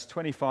sinner. Verse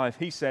 25,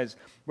 he says,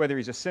 whether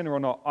he's a sinner or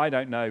not, I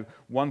don't know.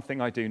 One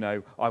thing I do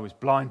know, I was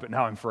blind, but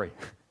now I'm free.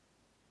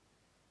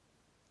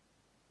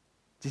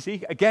 Do you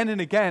see? Again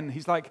and again,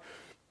 he's like,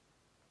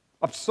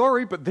 I'm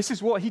sorry, but this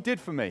is what he did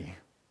for me.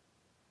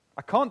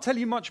 I can't tell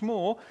you much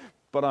more,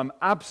 but I'm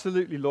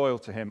absolutely loyal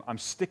to him. I'm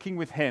sticking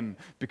with him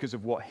because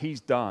of what he's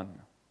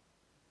done.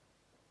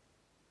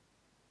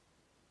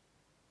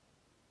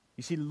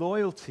 You see,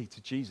 loyalty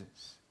to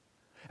Jesus,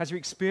 as you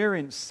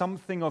experience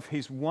something of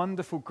his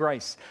wonderful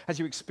grace, as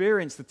you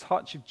experience the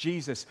touch of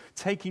Jesus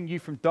taking you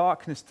from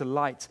darkness to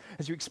light,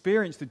 as you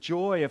experience the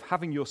joy of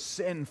having your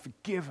sin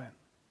forgiven,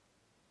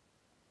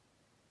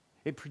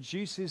 it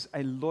produces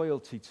a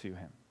loyalty to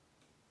him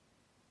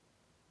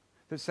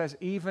that says,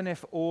 even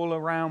if all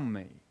around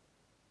me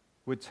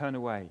would turn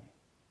away,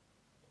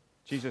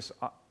 Jesus,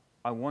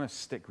 I want to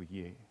stick with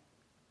you.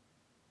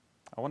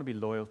 I want to be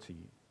loyal to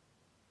you.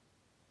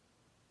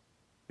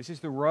 This is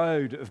the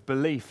road of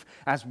belief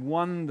as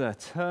wonder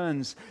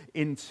turns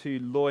into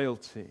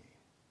loyalty.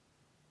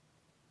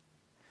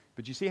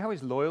 But do you see how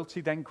his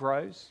loyalty then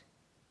grows?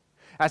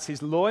 As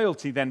his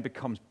loyalty then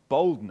becomes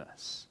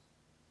boldness.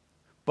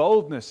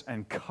 Boldness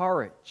and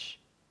courage.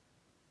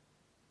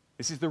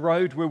 This is the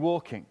road we're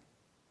walking.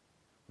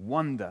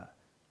 Wonder,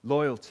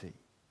 loyalty,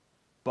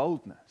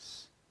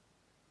 boldness.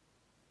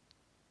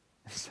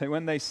 So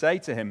when they say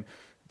to him,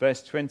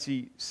 verse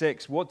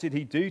 26, what did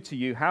he do to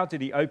you? How did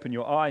he open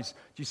your eyes?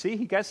 Do you see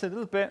he gets a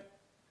little bit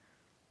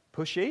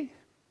pushy?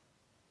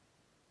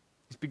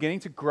 He's beginning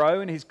to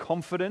grow in his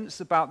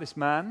confidence about this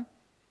man.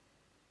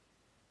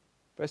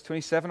 Verse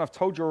 27, I've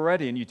told you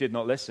already and you did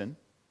not listen.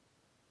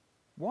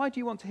 Why do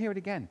you want to hear it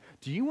again?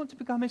 Do you want to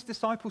become his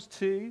disciples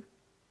too?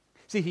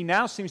 See, he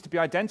now seems to be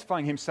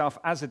identifying himself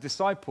as a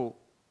disciple.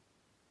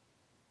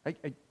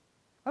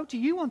 Oh, do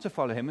you want to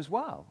follow him as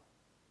well?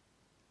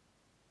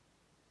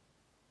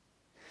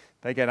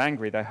 They get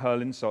angry. They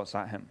hurl insults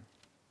at him.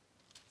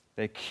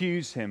 They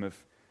accuse him of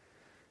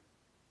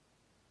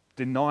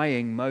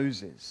denying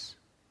Moses.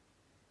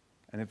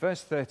 And in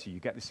verse 30, you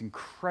get this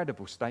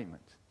incredible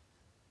statement.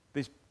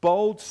 This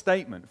bold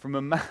statement from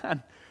a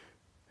man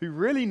who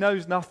really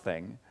knows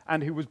nothing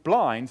and who was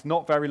blind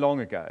not very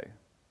long ago.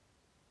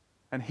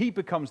 And he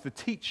becomes the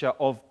teacher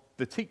of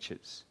the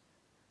teachers.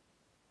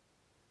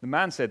 The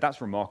man said, that's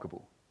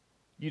remarkable.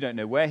 You don't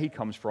know where he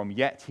comes from,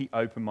 yet he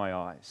opened my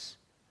eyes.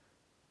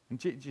 And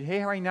do you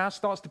hear how he now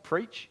starts to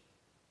preach?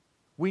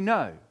 We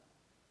know,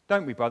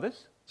 don't we,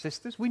 brothers,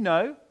 sisters? We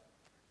know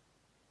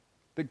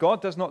that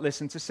God does not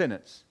listen to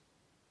sinners.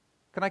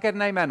 Can I get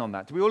an amen on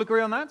that? Do we all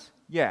agree on that?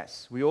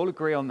 Yes, we all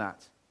agree on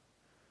that.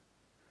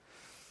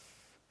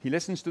 He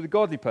listens to the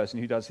godly person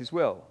who does his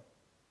will.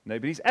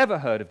 Nobody's ever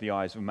heard of the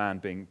eyes of a man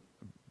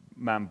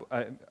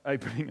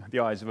opening the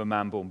eyes of a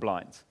man born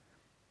blind.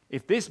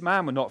 If this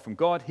man were not from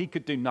God, he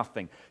could do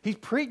nothing. He's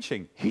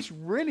preaching. He's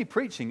really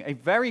preaching a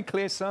very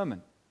clear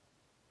sermon.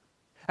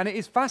 And it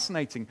is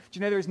fascinating. Do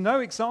you know there is no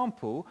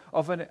example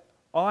of an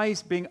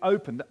eyes being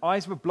opened, the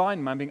eyes of a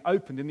blind man being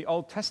opened in the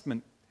Old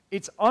Testament?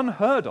 It's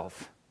unheard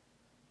of.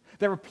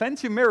 There are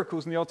plenty of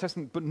miracles in the Old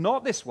Testament, but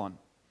not this one.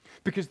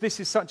 Because this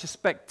is such a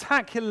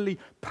spectacularly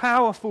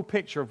powerful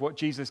picture of what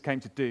Jesus came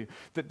to do,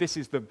 that this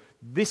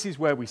is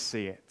where we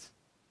see it.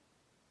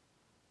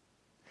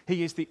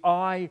 He is the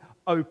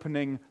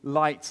eye-opening,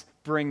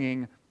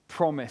 light-bringing,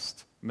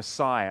 promised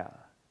Messiah.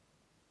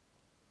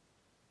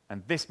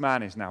 And this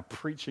man is now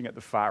preaching at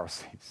the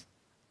Pharisees.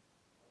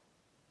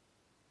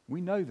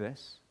 We know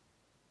this.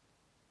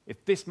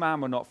 If this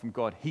man were not from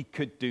God, he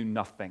could do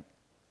nothing.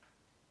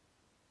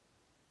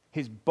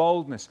 His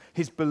boldness,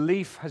 his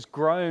belief has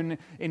grown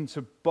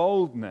into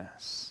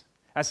boldness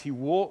as he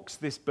walks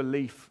this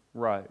belief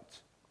road.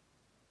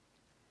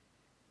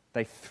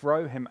 They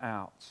throw him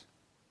out.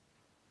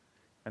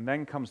 And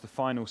then comes the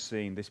final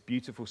scene, this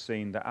beautiful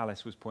scene that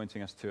Alice was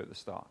pointing us to at the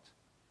start.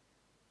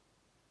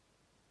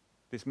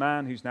 This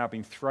man who's now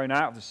been thrown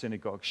out of the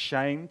synagogue,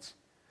 shamed,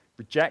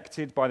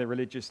 rejected by the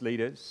religious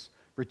leaders,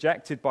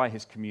 rejected by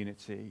his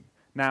community,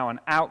 now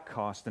an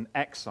outcast, an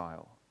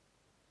exile.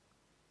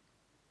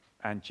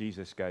 And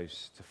Jesus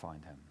goes to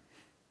find him.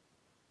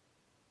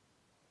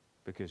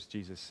 Because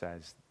Jesus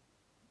says,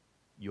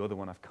 you're the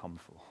one I've come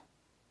for.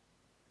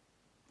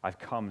 I've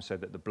come so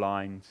that the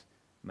blind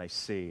may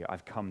see.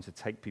 I've come to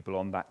take people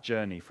on that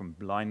journey from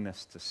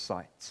blindness to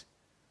sight.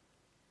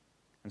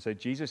 And so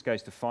Jesus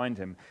goes to find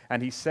him,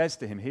 and he says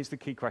to him, here's the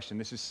key question.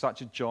 This is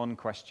such a John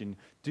question.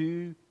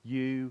 Do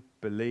you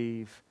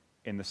believe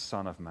in the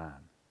Son of Man?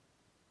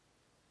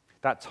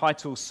 That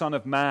title, Son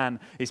of Man,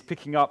 is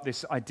picking up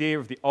this idea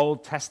of the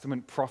Old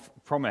Testament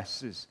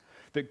promises,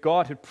 that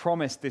God had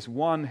promised this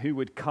one who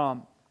would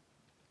come,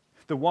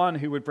 the one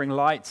who would bring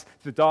light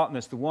to the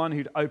darkness, the one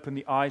who'd open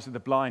the eyes of the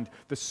blind,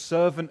 the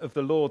servant of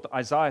the Lord that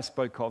Isaiah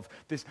spoke of,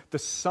 the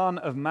Son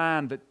of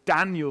Man that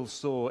Daniel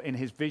saw in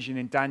his vision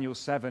in Daniel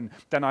 7.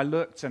 Then I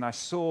looked and I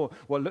saw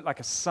what looked like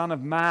a Son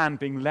of Man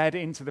being led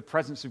into the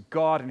presence of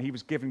God, and he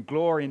was given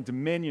glory and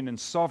dominion and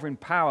sovereign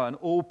power, and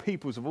all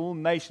peoples of all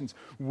nations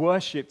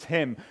worshipped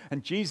him.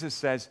 And Jesus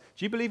says,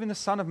 do you believe in the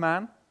Son of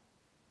Man?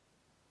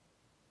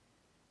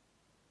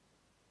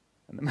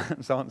 And the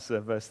man's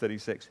answer, verse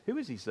 36, who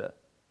is he, sir?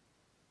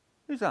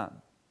 Who's that?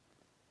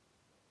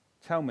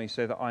 Tell me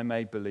so that I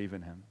may believe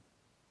in him.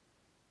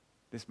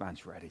 This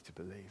man's ready to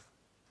believe.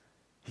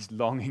 He's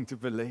longing to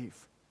believe.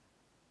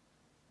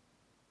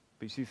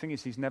 But you see, the thing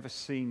is, he's never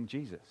seen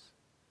Jesus,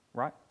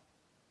 right?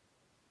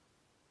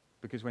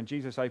 Because when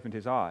Jesus opened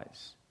his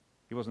eyes,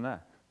 he wasn't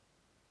there.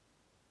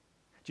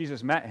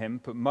 Jesus met him,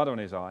 put mud on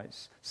his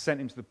eyes,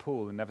 sent him to the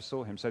pool, and never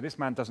saw him. So this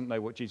man doesn't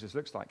know what Jesus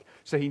looks like.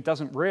 So he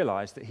doesn't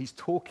realize that he's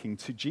talking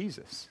to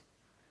Jesus.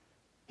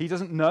 He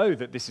doesn't know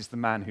that this is the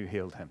man who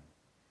healed him.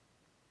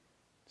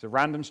 It's a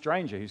random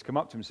stranger who's come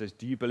up to him and says,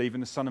 "Do you believe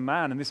in the Son of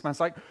Man?" And this man's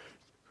like,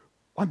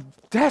 "I'm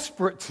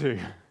desperate to.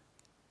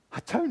 I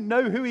don't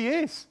know who he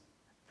is.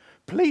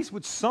 Please,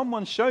 would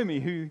someone show me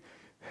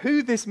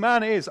who this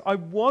man is? I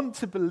want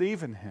to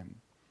believe in him."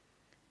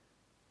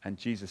 And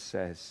Jesus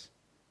says,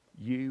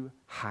 "You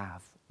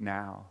have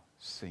now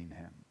seen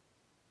him.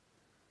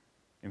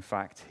 In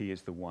fact, he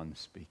is the one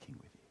speaking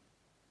with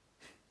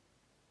you."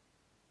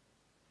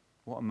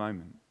 What a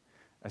moment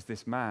as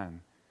this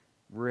man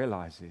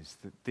realizes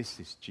that this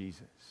is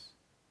Jesus.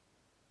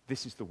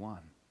 This is the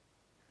one.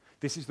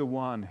 This is the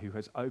one who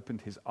has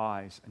opened his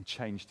eyes and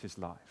changed his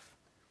life.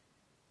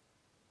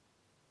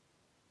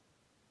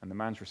 And the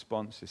man's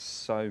response is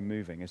so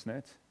moving, isn't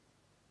it?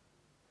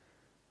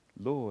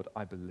 "Lord,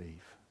 I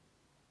believe.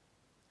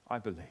 I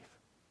believe."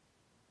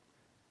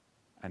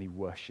 And he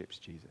worships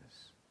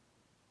Jesus.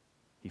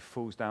 He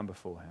falls down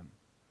before him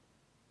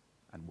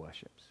and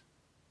worships.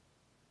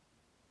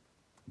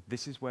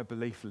 This is where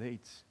belief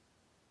leads.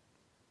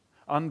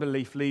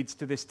 Unbelief leads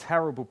to this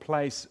terrible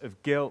place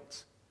of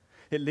guilt.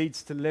 It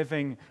leads to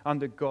living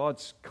under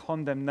God's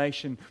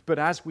condemnation. But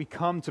as we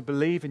come to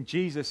believe in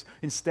Jesus,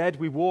 instead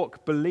we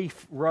walk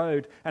belief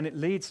road, and it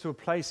leads to a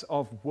place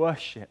of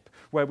worship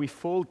where we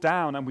fall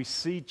down and we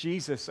see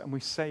Jesus and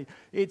we say,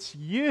 "It's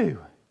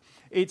you.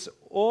 It's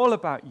all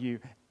about you.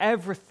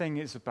 Everything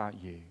is about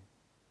you.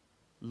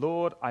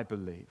 Lord, I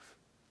believe."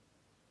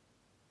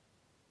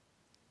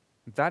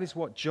 That is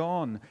what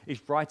John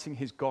is writing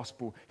his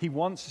gospel. He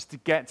wants us to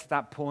get to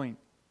that point.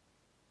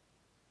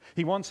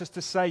 He wants us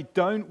to say,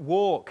 don't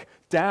walk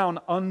down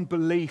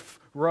unbelief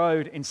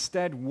road.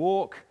 Instead,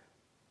 walk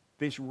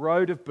this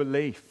road of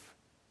belief.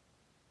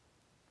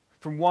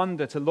 From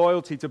wonder to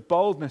loyalty to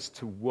boldness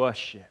to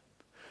worship.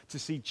 To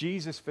see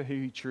Jesus for who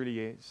he truly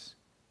is.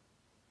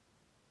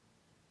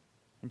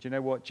 And you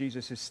know what?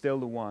 Jesus is still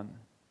the one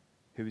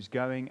who is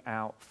going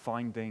out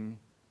finding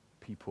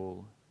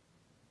people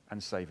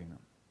and saving them.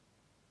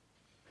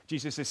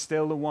 Jesus is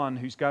still the one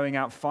who's going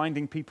out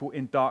finding people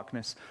in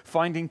darkness,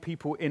 finding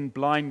people in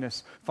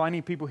blindness,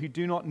 finding people who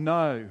do not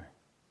know,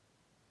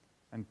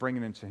 and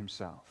bringing them to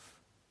himself.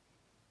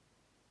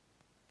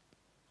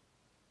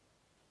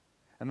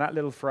 And that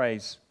little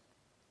phrase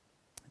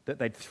that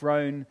they'd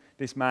thrown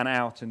this man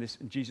out and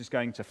Jesus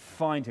going to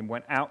find him,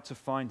 went out to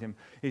find him,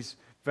 is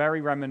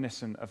very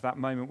reminiscent of that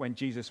moment when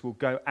Jesus will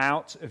go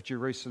out of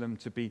Jerusalem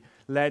to be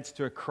led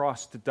to a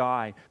cross to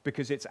die,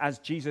 because it's as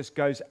Jesus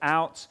goes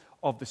out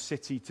of the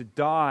city to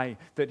die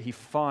that he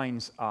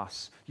finds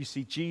us. You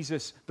see,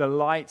 Jesus, the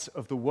light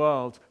of the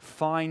world,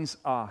 finds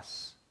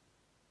us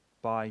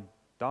by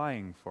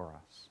dying for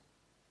us.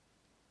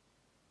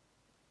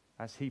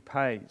 As he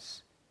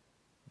pays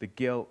the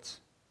guilt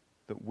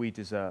that we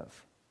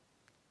deserve.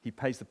 He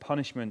pays the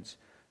punishment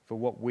for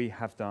what we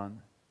have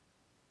done.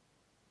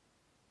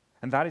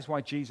 And that is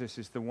why Jesus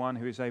is the one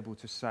who is able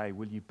to say,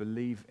 "Will you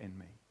believe in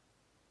me?"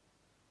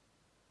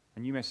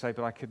 And you may say,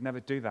 "But I could never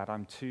do that.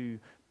 I'm too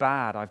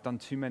bad. I've done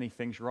too many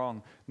things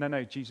wrong."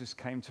 No, Jesus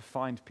came to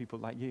find people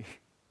like you.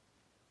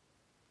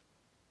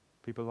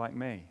 People like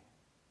me.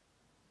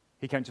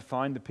 He came to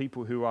find the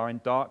people who are in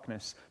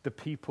darkness. The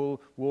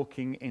people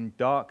walking in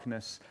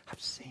darkness have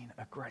seen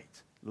a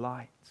great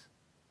light.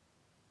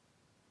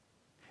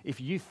 If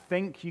you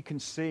think you can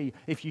see,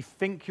 if you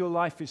think your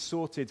life is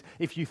sorted,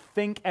 if you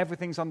think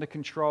everything's under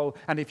control,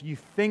 and if you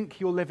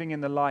think you're living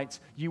in the light,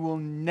 you will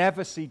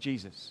never see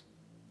Jesus.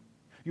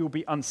 You'll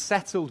be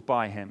unsettled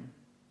by him.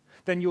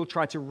 Then you'll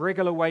try to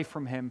wriggle away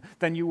from him.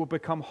 Then you will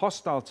become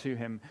hostile to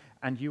him,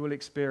 and you will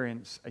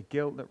experience a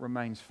guilt that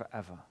remains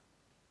forever.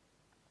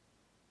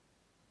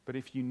 But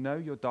if you know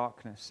your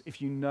darkness,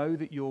 if you know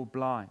that you're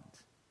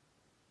blind,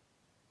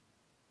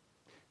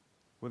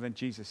 well, then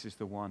Jesus is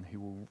the one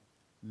who will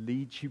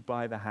lead you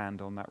by the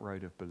hand on that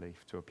road of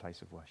belief to a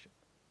place of worship.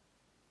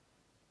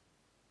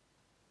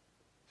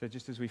 So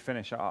just as we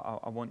finish,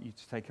 I want you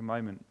to take a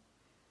moment,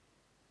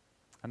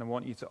 and I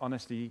want you to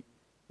honestly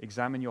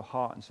examine your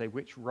heart and say,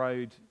 which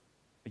road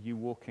are you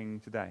walking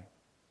today?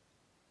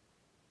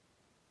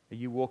 Are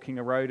you walking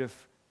a road of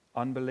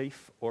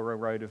unbelief or a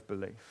road of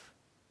belief?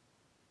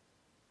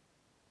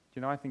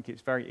 You know, I think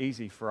it's very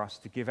easy for us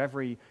to give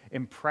every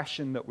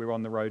impression that we're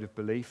on the road of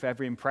belief,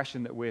 every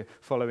impression that we're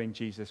following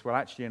Jesus. Well,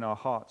 actually in our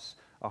hearts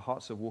are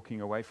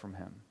walking away from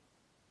him.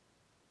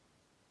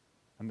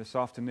 And this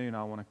afternoon,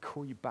 I want to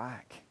call you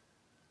back.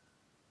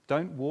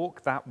 Don't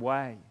walk that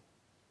way.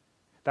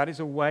 That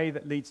is a way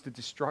that leads to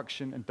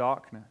destruction and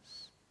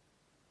darkness.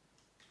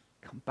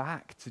 Come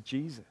back to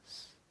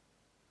Jesus.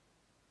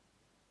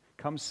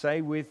 Come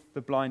say with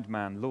the blind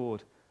man,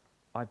 "Lord,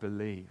 I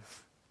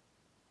believe,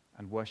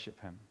 and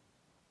worship him.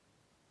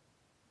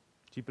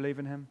 Do you believe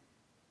in him?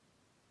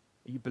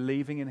 Are you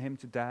believing in him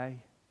today?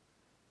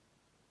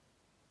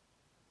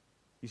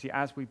 You see,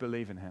 as we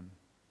believe in him,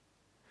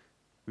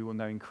 we will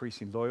know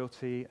increasing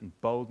loyalty and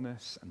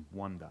boldness and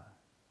wonder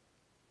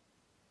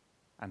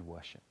and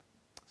worship.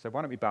 So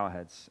why don't we bow our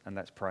heads and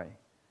let's pray.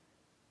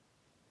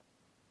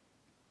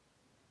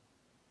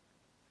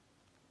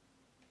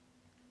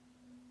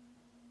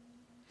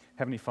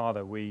 Heavenly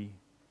Father, we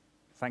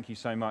thank you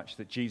so much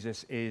that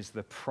Jesus is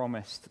the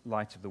promised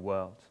light of the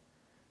world.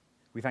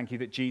 We thank you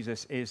that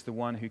Jesus is the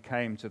one who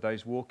came to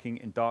those walking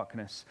in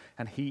darkness,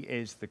 and he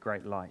is the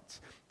great light.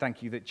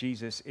 Thank you that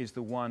Jesus is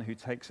the one who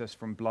takes us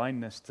from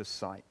blindness to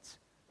sight.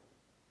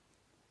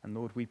 And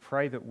Lord, we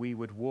pray that we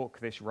would walk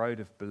this road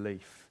of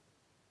belief,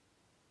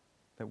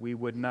 that we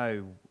would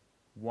know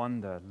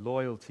wonder,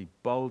 loyalty,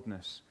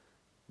 boldness,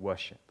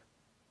 worship,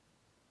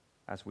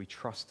 as we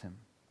trust him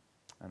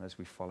and as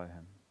we follow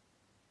him.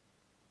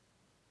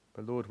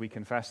 But Lord, we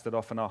confess that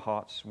often our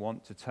hearts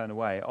want to turn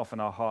away.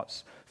 Often our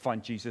hearts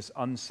find Jesus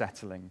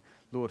unsettling.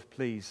 Lord,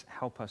 please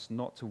help us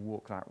not to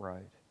walk that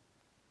road,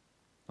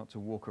 not to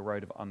walk a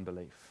road of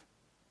unbelief.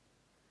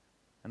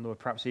 And Lord,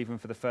 perhaps even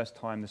for the first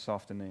time this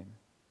afternoon,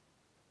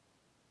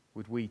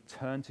 would we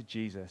turn to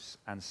Jesus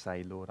and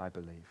say, Lord, I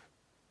believe.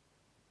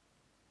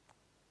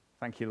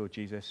 Thank you, Lord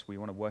Jesus. We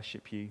want to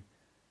worship you.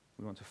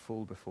 We want to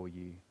fall before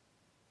you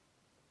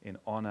in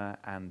honor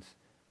and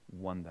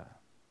wonder.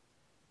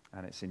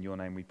 And it's in your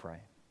name we pray.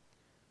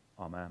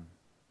 Amen.